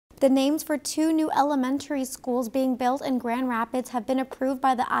The names for two new elementary schools being built in Grand Rapids have been approved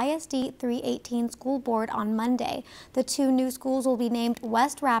by the ISD 318 School Board on Monday. The two new schools will be named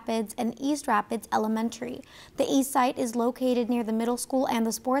West Rapids and East Rapids Elementary. The east site is located near the middle school and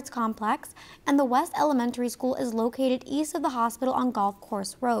the sports complex, and the West Elementary School is located east of the hospital on Golf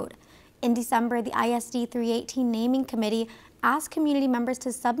Course Road. In December, the ISD 318 Naming Committee asked community members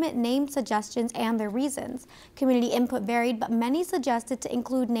to submit name suggestions and their reasons. Community input varied, but many suggested to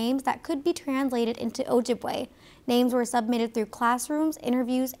include names that could be translated into Ojibwe. Names were submitted through classrooms,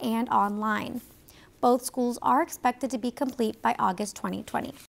 interviews, and online. Both schools are expected to be complete by August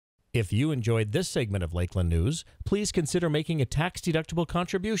 2020. If you enjoyed this segment of Lakeland News, please consider making a tax-deductible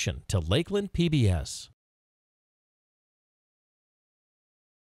contribution to Lakeland PBS.